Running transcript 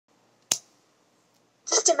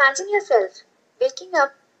imagine yourself waking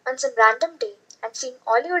up on some random day and seeing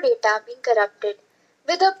all your data being corrupted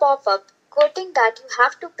with a pop-up quoting that you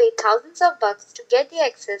have to pay thousands of bucks to get the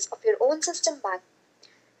access of your own system back.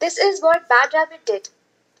 This is what Bad Rabbit did.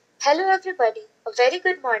 Hello everybody, a very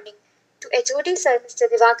good morning to HOD Sir Mr.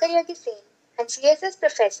 Divakar Yagi Singh and CSS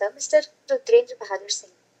Professor Mr. Rudrendra Bahadur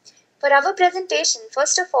Singh. For our presentation,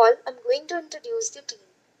 first of all, I'm going to introduce the team.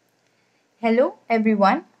 Hello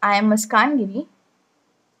everyone, I am Muskan Giri.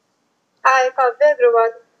 Hi, Kavya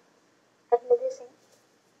Agrawal and Nidhi Singh.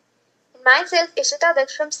 And myself, Ishita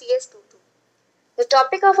Daksh from CS22. The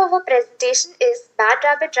topic of our presentation is Bad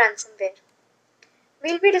Rabbit ransomware.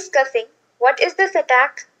 We'll be discussing what is this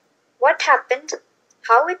attack, what happened,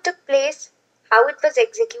 how it took place, how it was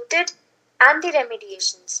executed, and the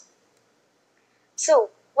remediations.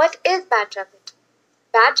 So, what is Bad Rabbit?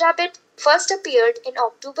 Bad Rabbit first appeared in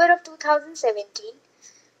October of 2017,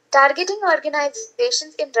 targeting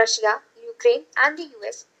organizations in Russia, Ukraine, and the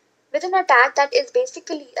US with an attack that is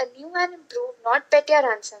basically a new and improved NotPetya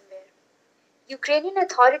ransomware. Ukrainian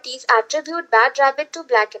authorities attribute Bad Rabbit to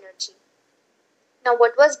Black Energy. Now,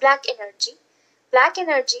 what was Black Energy? Black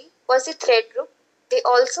Energy was the threat group they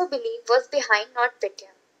also believe was behind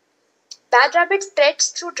NotPetya. Bad Rabbit spreads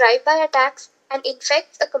through drive-by attacks and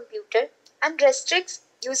infects a computer and restricts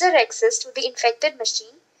user access to the infected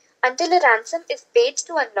machine until a ransom is paid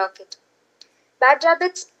to unlock it. Bad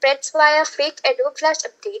Rabbit spreads via fake Adobe Flash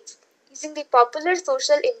updates using the popular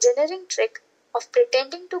social engineering trick of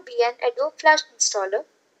pretending to be an Adobe Flash installer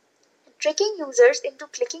and tricking users into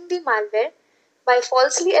clicking the malware by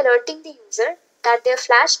falsely alerting the user that their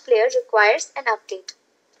Flash player requires an update.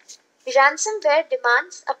 The ransomware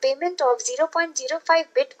demands a payment of 0.05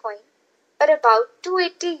 Bitcoin or about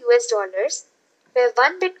 $280, where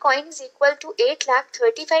 1 Bitcoin is equal to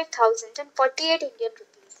 8,35,048 Indian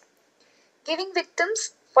rupees, giving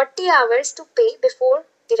victims 40 hours to pay before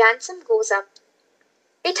the ransom goes up.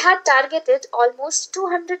 It had targeted almost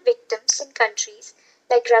 200 victims in countries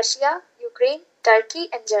like Russia, Ukraine, Turkey,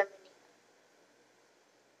 and Germany.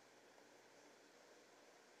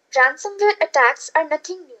 Ransomware attacks are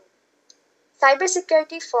nothing new.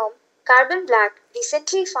 Cybersecurity firm Carbon Black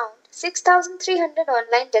recently found 6,300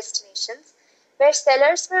 online destinations where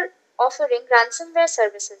sellers were offering ransomware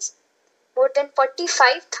services. More than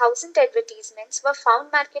 45,000 advertisements were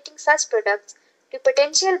found marketing such products to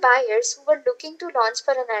potential buyers who were looking to launch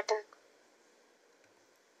for an attack.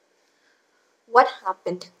 What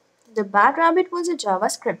happened? The Bad Rabbit was a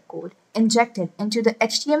JavaScript code injected into the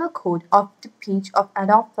HTML code of the page of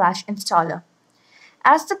Adobe Flash installer.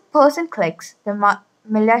 As the person clicks, the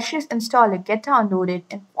malicious installer gets downloaded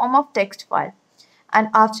in form of text file, and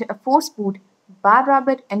after a forced boot, Bad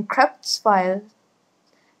Rabbit encrypts files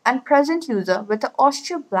and presents user with the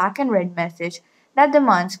austere black and red message that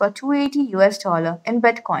demands for $280 in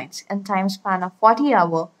bitcoins in time span of 40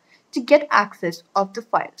 hours to get access of the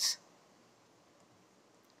files.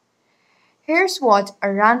 Here's what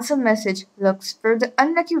a ransom message looks for the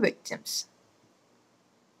unlucky victims.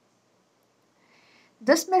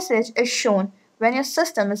 This message is shown when your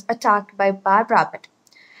system is attacked by Bad Rabbit.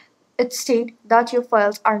 It states that your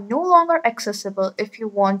files are no longer accessible. If you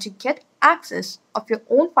want to get access of your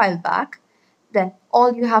own file back, then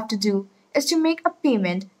all you have to do is to make a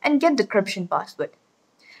payment and get the encryption password.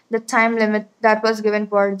 The time limit that was given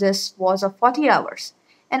for this was of 40 hours,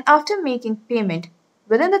 and after making payment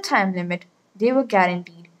within the time limit, they were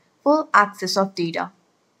guaranteed full access of data.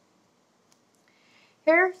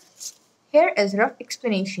 Here is a rough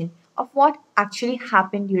explanation of what actually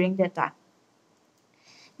happened during the attack.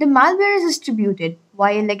 The malware is distributed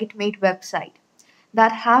via legitimate website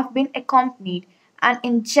that have been accompanied and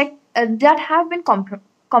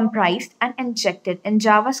comprised and injected in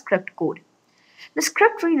JavaScript code. The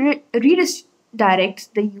script redirects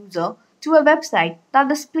the user to a website that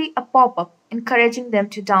displays a pop-up encouraging them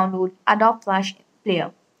to download Adobe Flash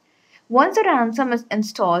Player. Once the ransom is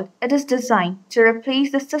installed, it is designed to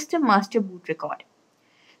replace the System Master Boot Record.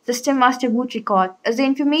 System Master Boot Record is the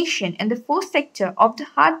information in the first sector of the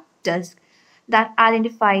hard disk that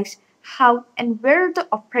identifies how and where the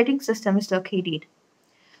operating system is located,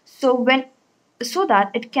 so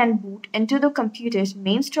that it can boot into the computer's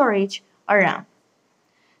main storage or RAM.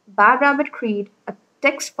 Bad Rabbit creates a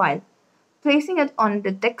text file, placing it on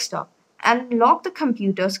the desktop, and lock the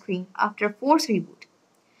computer screen after a forced reboot.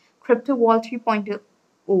 CryptoVault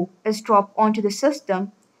 3.0 is dropped onto the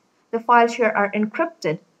system, the file shares are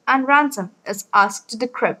encrypted, and ransom is asked to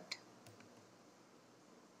decrypt.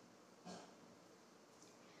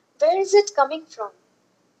 Where is it coming from?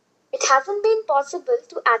 It hasn't been possible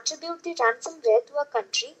to attribute the ransomware to a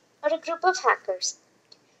country or a group of hackers.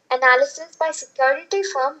 Analysis by security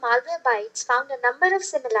firm Malwarebytes found a number of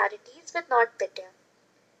similarities with NotPetya.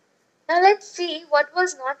 Now let's see what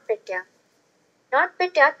was NotPetya.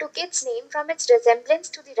 NotPetya took its name from its resemblance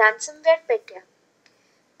to the ransomware Petya.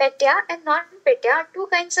 Petya and non-Petya are two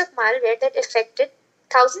kinds of malware that affected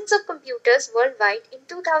thousands of computers worldwide in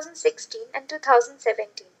 2016 and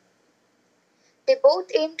 2017. They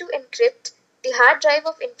both aim to encrypt the hard drive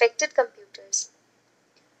of infected computers.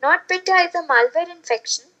 NotPetya is a malware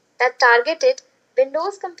infection that targeted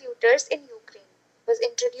Windows computers in Ukraine, was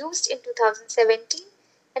introduced in 2017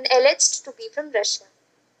 and alleged to be from Russia.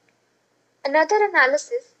 Another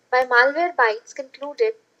analysis by Malwarebytes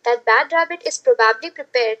concluded that Bad Rabbit is probably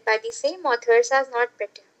prepared by the same authors as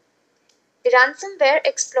NotPetya. The ransomware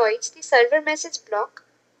exploits the server message block,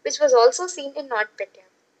 which was also seen in NotPetya.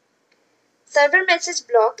 Server message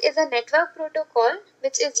block is a network protocol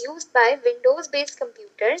which is used by Windows-based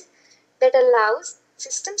computers that allows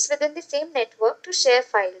systems within the same network to share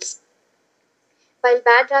files. While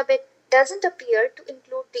Bad Rabbit doesn't appear to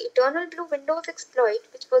include the Eternal Blue Windows exploit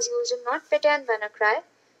which was used in NotPetya and WannaCry,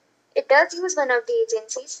 it does use one of the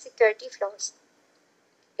agency's security flaws.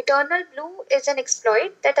 Eternal Blue is an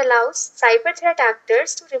exploit that allows cyber threat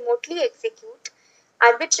actors to remotely execute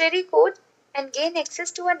arbitrary code and gain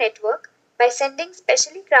access to a network by sending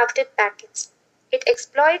specially crafted packets. It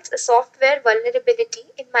exploits a software vulnerability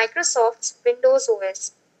in Microsoft's Windows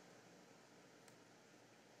OS.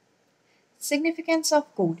 Significance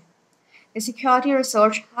of code. The security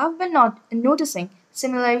research have been not noticing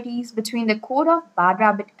similarities between the code of Bad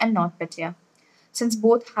Rabbit and NotPetya. Since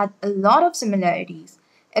both had a lot of similarities,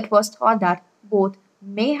 it was thought that both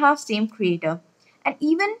may have same creator, and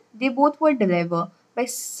even they both were delivered by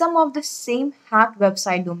some of the same hacked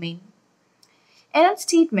website domain. In a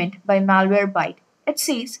statement by Malwarebyte, it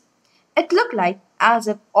says, "It looked like as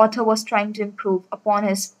if author was trying to improve upon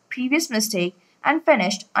his previous mistake and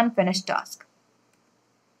finished unfinished task."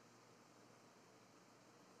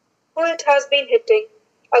 Who it has been hitting,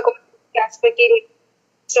 according to Kaspersky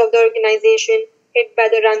of the organization hit by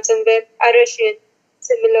the ransomware are Russian.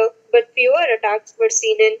 Similar but fewer attacks were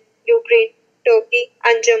seen in Ukraine, Turkey,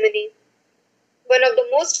 and Germany. One of the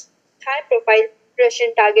most high profile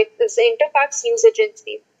Russian targets is the Interfax News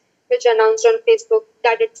Agency, which announced on Facebook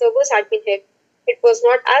that its servers had been hit. It was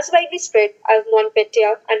not as widely spread as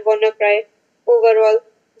NotPetya and WannaCry. Overall,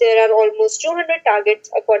 there are almost 200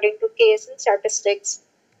 targets according to KSN statistics.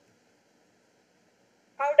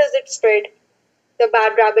 How does it spread? The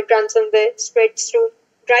Bad Rabbit ransomware spreads through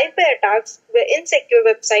drive-by attacks where insecure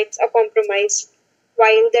websites are compromised.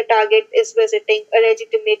 While the target is visiting a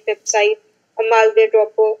legitimate website, a malware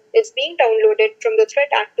dropper is being downloaded from the threat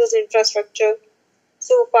actor's infrastructure.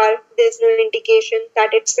 So far, there is no indication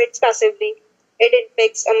that it spreads passively. It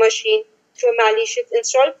infects a machine through a malicious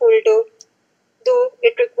install folder, though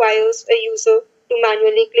it requires a user to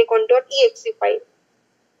manually click on .exe file.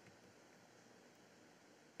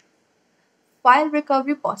 File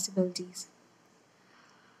recovery possibilities.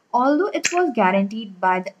 Although it was guaranteed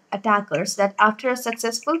by the attackers that after a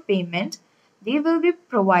successful payment, they will be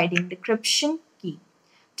providing the decryption key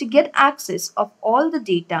to get access of all the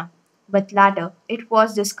data, but later it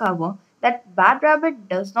was discovered that Bad Rabbit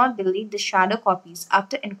does not delete the shadow copies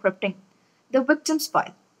after encrypting the victim's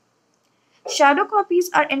file. Shadow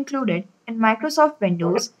copies are included in Microsoft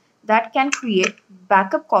Windows that can create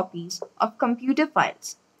backup copies of computer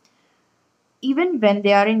files even when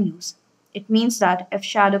they are in use. It means that if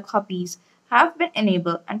shadow copies have been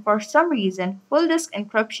enabled and for some reason full disk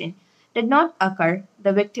encryption did not occur,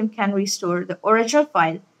 the victim can restore the original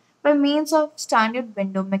file by means of standard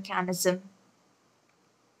window mechanism.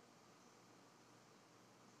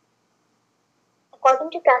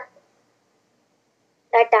 According to Casper,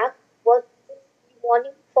 the attack was in the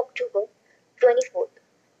morning of October 24th,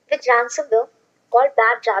 with ransomware called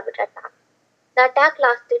Bad Rabbit attack. The attack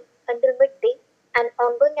lasted until midday and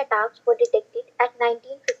ongoing attacks were detected at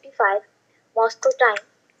 1955 Moscow time.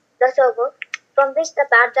 The server from which the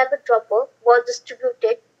Bad Rabbit dropper was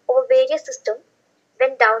distributed over various systems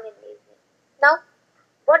went down in the evening. Now,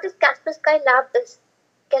 what is Kaspersky Lab is?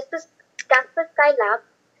 Kaspersky Lab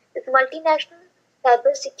is a multinational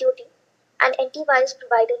cybersecurity and antivirus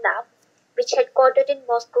provider lab which headquartered in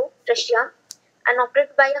Moscow, Russia and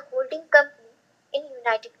operated by a holding company in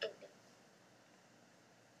United Kingdom.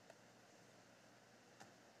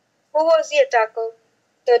 Who was the attacker?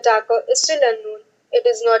 The attacker is still unknown. It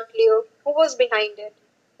is not clear who was behind it.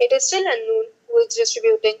 It is still unknown who is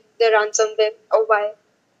distributing the ransomware or why.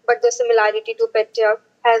 But the similarity to Petya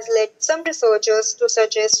has led some researchers to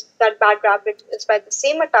suggest that Bad Rabbit is by the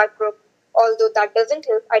same attack group, although that doesn't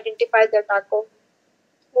help identify the attacker.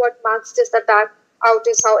 What marks this attack out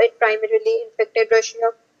is how it primarily infected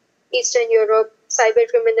Russia, Eastern Europe.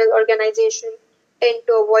 Cybercriminal organizations tend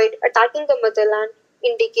to avoid attacking the motherland,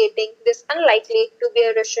 indicating this unlikely to be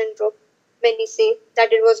a Russian group. Many say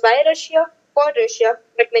that it was by Russia for Russia,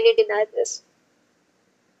 but many deny this.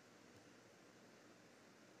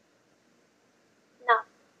 Now,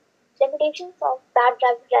 limitations of bad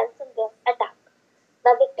rapid ransomware attack.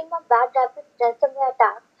 The victim of bad rapid ransomware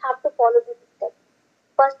attack have to follow these steps.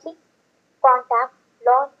 Firstly, contact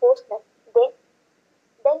law enforcement.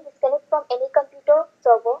 Then disconnect from any computer,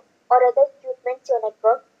 server, or other equipment your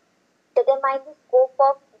network. Determine the scope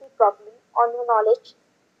of the problem on your knowledge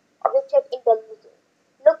of the threat intelligence.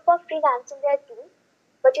 Look for free ransomware tools,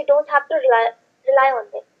 but you don't have to rely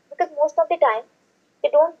on them because most of the time they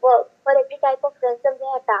don't work for every type of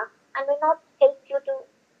ransomware attack and may not help you to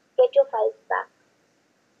get your files back.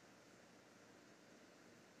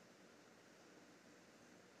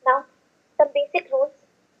 Now, some basic rules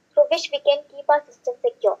through which we can keep our system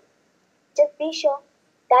secure. Just be sure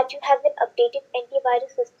that you have an updated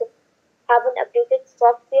antivirus system, have an updated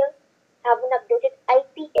software, have an updated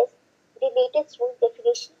IPS, the latest rule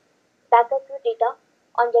definition, backup your data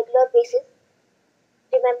on regular basis.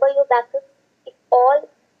 Remember your backup. If all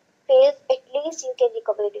fails, at least you can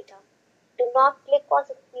recover data. Do not click on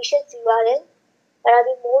suspicious URL that are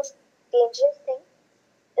the most dangerous thing.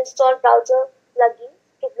 Install browser plugins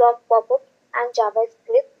to block pop-ups and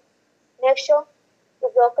JavaScript. Make sure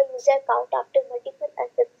you block a user account after multiple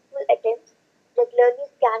unsuccessful attempts. Regularly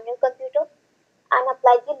scan your computer and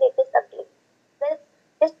apply the latest updates. Well,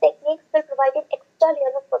 these techniques will provide an extra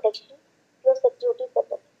layer of protection to your security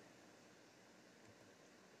setup.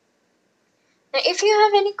 Now, if you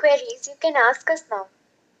have any queries, you can ask us now.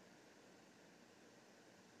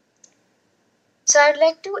 So, I'd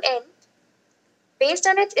like to end. Based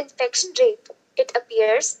on its infection rate, it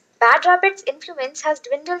appears Bad Rabbit's influence has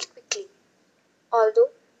dwindled quickly. Although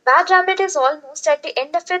Bad Rabbit is almost at the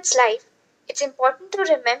end of its life, it's important to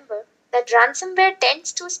remember that ransomware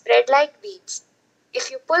tends to spread like weeds.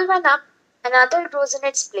 If you pull one up, another grows in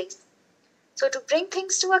its place. So, to bring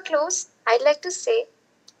things to a close, I'd like to say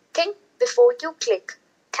think before you click.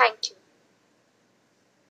 Thank you.